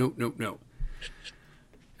frequency. No.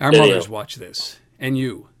 Our mothers watch this. And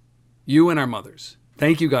you and our mothers.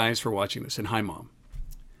 Thank you guys for watching this. And hi, Mom.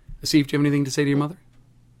 Asif, do you have anything to say to your mother?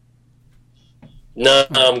 No,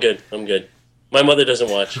 I'm good. My mother doesn't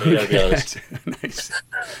watch, I gotta be honest. Nice.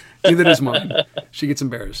 Neither does mine. She gets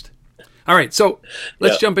embarrassed. All right, so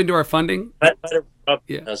let's jump into our funding. Hi, Rob.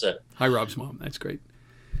 Yeah. How's that? Hi, Rob's mom. That's great.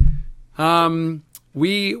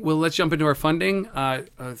 Let's jump into our funding.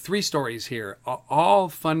 3 stories here, all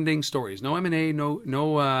funding stories. No M&A,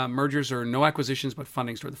 no mergers or no acquisitions, but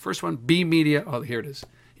funding story. The first one, B Media. Oh, here it is.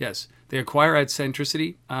 Yes, they acquire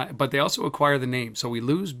AdCentricity, but they also acquire the name. So we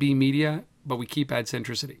lose B Media, but we keep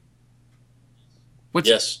AdCentricity.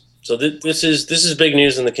 Yes. So this is big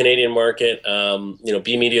news in the Canadian market.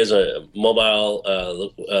 B Media is a mobile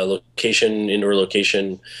indoor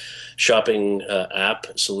location shopping app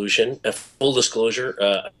solution. Full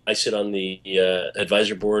disclosure, I sit on the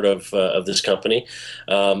advisory board of this company.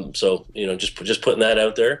 So just putting that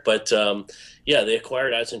out there. But they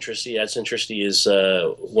acquired AdCentricity. AdCentricity is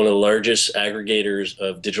one of the largest aggregators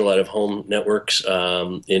of digital out-of-home networks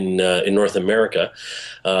in North America,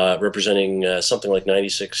 representing something like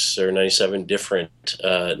 96 or 97 different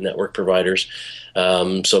network providers.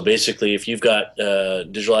 So basically, if you've got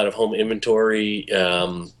digital out-of-home inventory,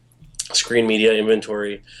 screen media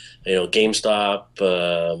inventory, GameStop,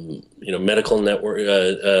 medical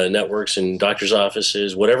networks and doctors'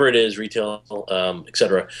 offices, whatever it is, retail,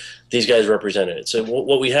 etc. These guys represent it. So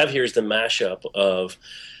what we have here is the mashup of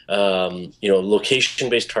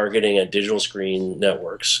location-based targeting at digital screen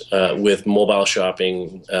networks with mobile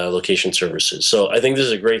shopping location services. So I think this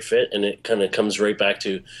is a great fit, and it kind of comes right back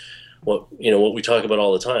to what we talk about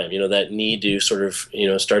all the time. That need to sort of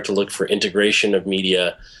start to look for integration of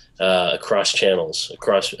media across channels,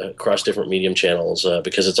 across different medium channels,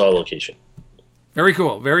 because it's all location. Very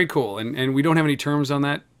cool, very cool. And we don't have any terms on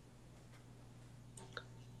that?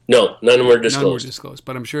 No, none of them were disclosed. None were disclosed,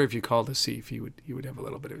 but I'm sure if you called Asif, he would have a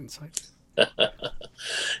little bit of insight.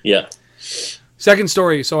 Yeah. Second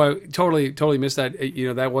story. So I totally missed that.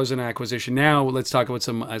 That was an acquisition. Now let's talk about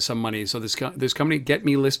some money. So this company, Get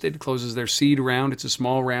Me Listed, closes their seed round. It's a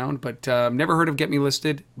small round, but never heard of Get Me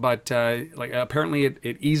Listed. But apparently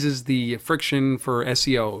it eases the friction for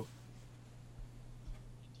SEO.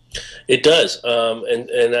 It does,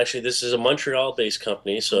 and actually, this is a Montreal-based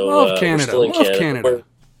company, so Love Canada. we're still in Love Canada. Canada.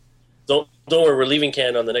 Don't worry, we're leaving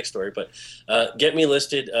Canada on the next story, but Get Me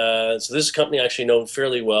Listed. So this is a company I actually know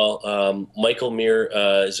fairly well. Michael Meir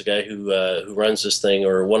is a guy who runs this thing,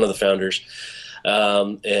 or one of the founders.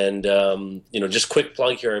 Just quick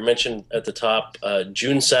plug here. I mentioned at the top,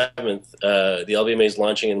 June 7th, the LBMA is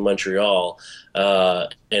launching in Montreal,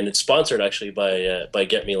 and it's sponsored actually by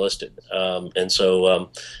Get Me Listed.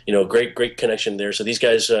 Great connection there. So these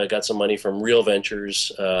guys got some money from Real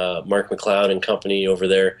Ventures, Mark McLeod and company over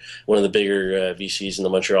there, one of the bigger VCs in the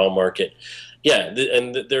Montreal market. Yeah,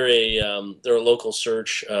 and they're a local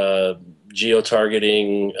search,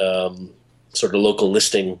 geo-targeting, sort of local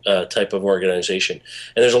listing type of organization.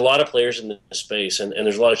 And there's a lot of players in this space, and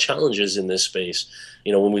there's a lot of challenges in this space.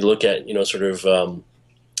 When we look at,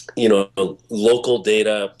 local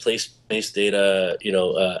data, place-based data,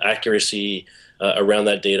 accuracy around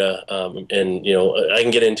that data. I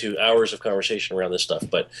can get into hours of conversation around this stuff,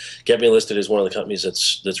 but Get Me Listed is one of the companies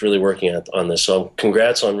that's really working on this. So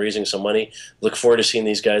congrats on raising some money. Look forward to seeing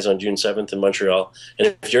these guys on June 7th in Montreal.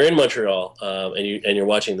 And if you're in Montreal and you're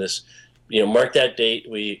watching this, mark that date.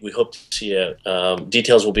 We hope to see you.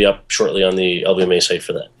 Details will be up shortly on the LBMA site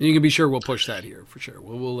for that. And you can be sure we'll push that here for sure.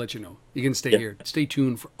 We'll let you know. You can stay here. Stay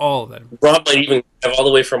tuned for all of that. Rob might even have all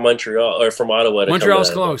the way from Montreal or from Ottawa. Montreal's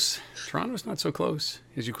close. Toronto's not so close,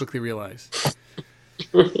 as you quickly realize.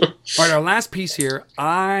 All right, our last piece here.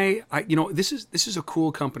 This is a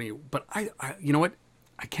cool company, but I you know what?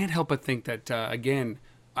 I can't help but think that again.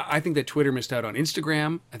 I think that Twitter missed out on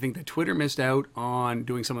Instagram. I think that Twitter missed out on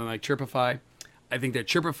doing something like Chirpify. I think that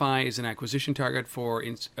Chirpify is an acquisition target for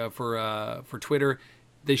Twitter.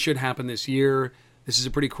 They should happen this year. This is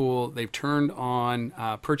pretty cool. They've turned on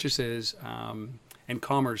purchases and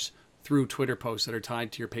commerce through Twitter posts that are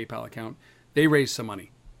tied to your PayPal account. They raised some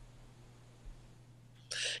money.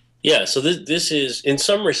 Yeah, so this is, in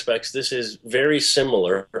some respects, this is very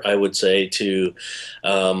similar, I would say, to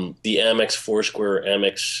the Amex Foursquare,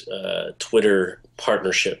 Amex Twitter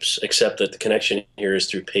partnerships, except that the connection here is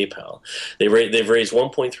through PayPal. They've raised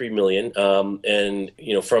 $1.3 million, and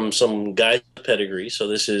from some guys' pedigree. So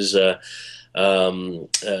this is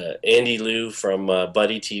Andy Liu from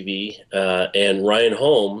Buddy TV and Ryan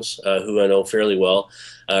Holmes, who I know fairly well.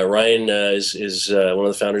 Ryan is one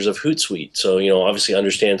of the founders of Hootsuite, so obviously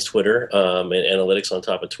understands Twitter and analytics on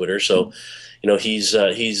top of Twitter. So he's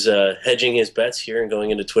hedging his bets here and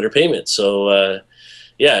going into Twitter payments. So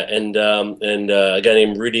and a guy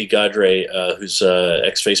named Rudy Gadre, who's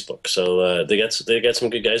ex Facebook. So they got some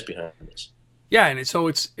good guys behind this. Yeah, and so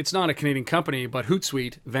it's not a Canadian company, but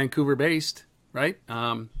Hootsuite, Vancouver-based, right?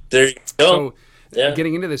 There you go. So, yeah.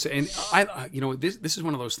 Getting into this, and this is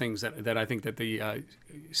one of those things that I think that the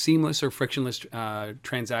seamless or frictionless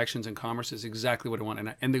transactions and commerce is exactly what I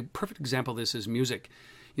want. And the perfect example of this is music,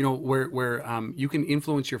 where you can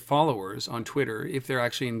influence your followers on Twitter if they're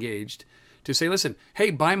actually engaged to say, listen, hey,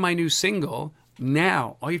 buy my new single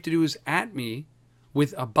now. All you have to do is @ me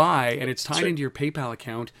with a buy, and it's tied into your PayPal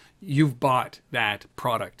account. You've bought that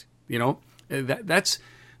product. That's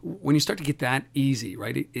when you start to get that easy,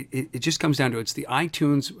 right? It just comes down to it's the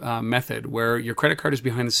iTunes method where your credit card is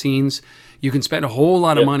behind the scenes. You can spend a whole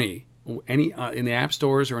lot of money in the app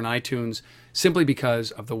stores or in iTunes simply because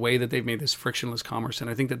of the way that they've made this frictionless commerce. And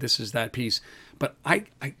I think that this is that piece. But I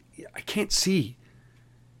can't see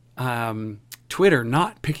Twitter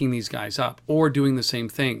not picking these guys up or doing the same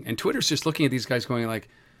thing. And Twitter's just looking at these guys going like,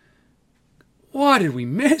 what did we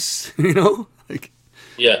miss?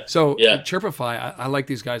 Yeah. So Chirpify, I like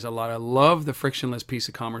these guys a lot. I love the frictionless piece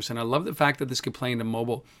of commerce, and I love the fact that this could play into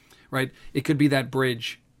mobile, right? It could be that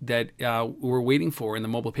bridge that we're waiting for in the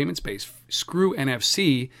mobile payment space. Screw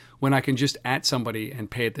NFC when I can just @ somebody and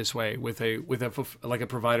pay it this way with a like a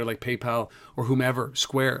provider like PayPal or whomever,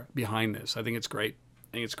 Square behind this. I think it's great.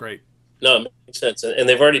 No, it makes sense, and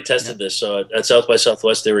they've already tested this. So at South by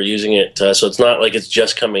Southwest, they were using it. So it's not like it's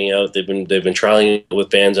just coming out. They've been trialing it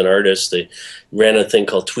with bands and artists. They ran a thing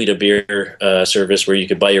called Tweet a Beer service where you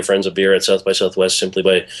could buy your friends a beer at South by Southwest simply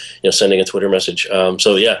by sending a Twitter message. Love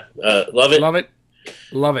it.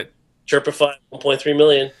 Love it. Chirpify, $1.3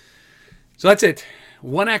 million. So that's it.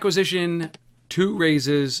 One acquisition, 2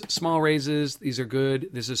 raises, small raises. These are good.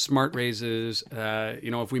 This is smart raises.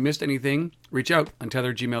 If we missed anything, reach out,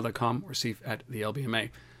 untethered@gmail.com or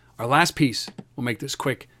Steve@the-LBMA. Our last piece, we'll make this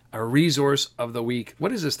quick, a resource of the week.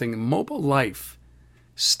 What is this thing? Mobile Life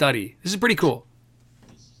Study. This is pretty cool.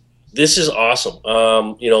 This is awesome.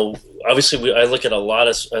 Obviously, I look at a lot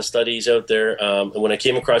of studies out there. And when I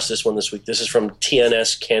came across this one this week, this is from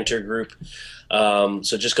TNS Cantor Group.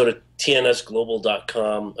 So just go to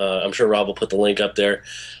tnsglobal.com. I'm sure Rob will put the link up there.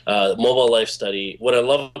 Mobile life study. What I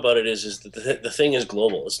love about it is that the thing is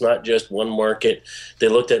global. It's not just one market. They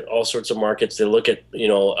looked at all sorts of markets. They look at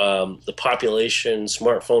the population,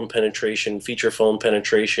 smartphone penetration, feature phone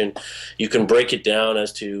penetration. You can break it down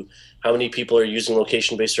as to how many people are using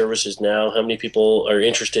location-based services now, how many people are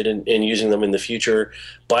interested in using them in the future,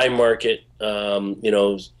 by market.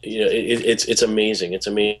 It's amazing. It's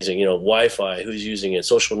amazing. Wi-Fi, who's using it,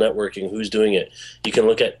 social networking, who's doing it. You can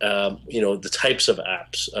look at the types of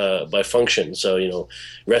apps by function. So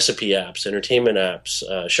recipe apps, entertainment apps,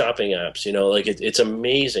 shopping apps. It's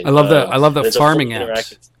amazing. I love the farming apps.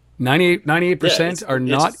 Interactive. 98% are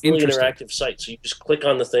not it's a fully interested. interactive site, so you just click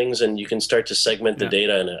on the things and you can start to segment the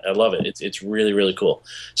data, and I love it. It's really, really cool.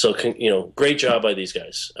 So great job by these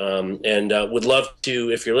guys, and would love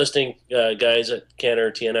to, if you're listening, guys at Canada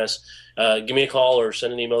or TNS, give me a call or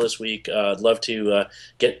send an email this week. I'd love to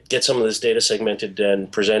get some of this data segmented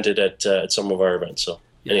and presented at some of our events. So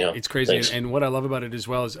anyhow, it's crazy. And what I love about it as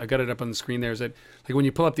well is, I got it up on the screen there, is that like when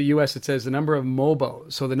you pull up the US, it says the number of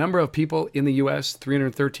mobos. So the number of people in the US,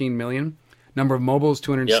 313 million. Number of mobiles,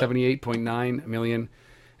 278.9 million.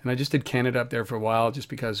 And I just did Canada up there for a while just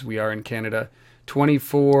because we are in Canada.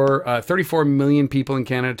 34 million people in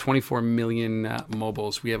Canada, 24 million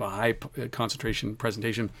mobiles. We have a high concentration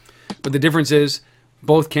presentation. But the difference is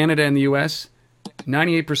both Canada and the US,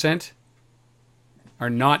 98%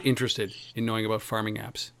 are not interested in knowing about farming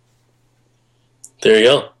apps. There you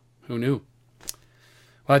go. Who knew?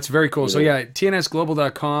 Well, that's very cool. So yeah,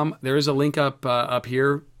 tnsglobal.com. There is a link up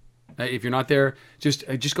here. If you're not there, just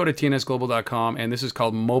go to tnsglobal.com, and this is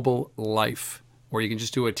called Mobile Life, or you can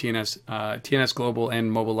just do a TNS Global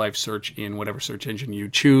and Mobile Life search in whatever search engine you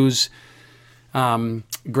choose.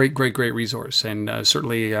 Great resource, and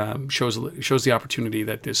certainly shows the opportunity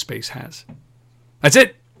that this space has. That's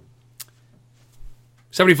it.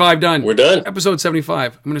 75 done. We're done. Episode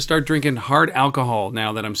 75. I'm going to start drinking hard alcohol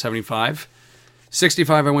now that I'm 75.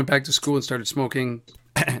 65, I went back to school and started smoking,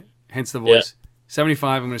 hence the voice.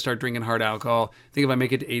 75, I'm going to start drinking hard alcohol. I think if I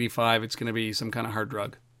make it to 85, it's going to be some kind of hard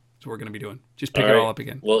drug. That's what we're going to be doing. Just pick it all up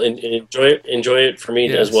again. Well, enjoy it for me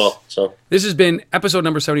as well. So this has been episode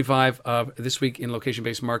number 75 of This Week in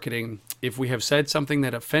Location-Based Marketing. If we have said something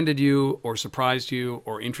that offended you or surprised you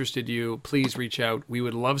or interested you, please reach out. We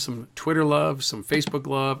would love some Twitter love, some Facebook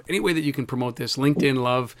love, any way that you can promote this, LinkedIn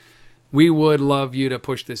love. We would love you to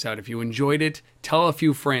push this out. If you enjoyed it, tell a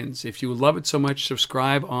few friends. If you love it so much,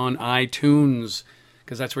 subscribe on iTunes,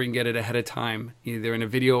 because that's where you can get it ahead of time, either in a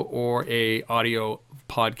video or a audio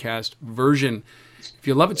podcast version. If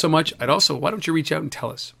you love it so much, why don't you reach out and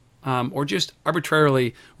tell us? Or just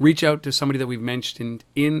arbitrarily reach out to somebody that we've mentioned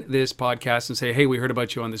in this podcast and say, hey, we heard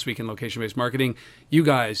about you on This Week in Location-Based Marketing. You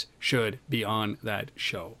guys should be on that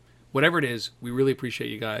show. Whatever it is, we really appreciate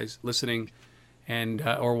you guys listening and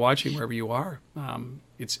or watching wherever you are.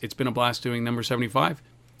 It's been a blast doing number 75.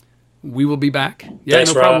 We will be back. Yeah, Thanks,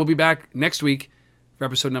 no problem. Rob. We'll be back next week for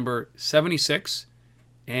episode number 76.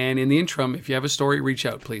 And in the interim, if you have a story, reach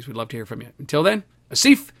out, please. We'd love to hear from you. Until then,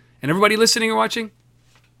 Asif and everybody listening or watching,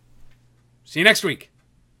 see you next week.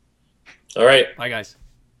 All right. Bye, guys.